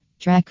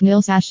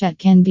Tracnil sachet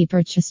can be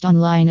purchased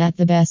online at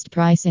the best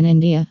price in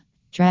India.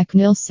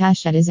 Tracnil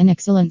sachet is an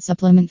excellent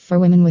supplement for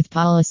women with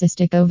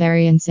polycystic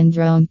ovarian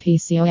syndrome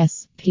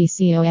PCOS,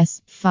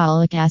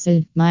 folic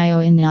acid,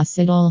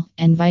 myoinositol,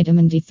 and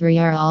vitamin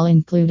D3 are all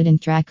included in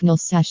Tracnil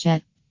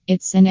sachet.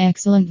 It's an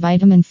excellent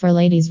vitamin for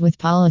ladies with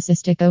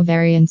polycystic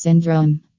ovarian syndrome.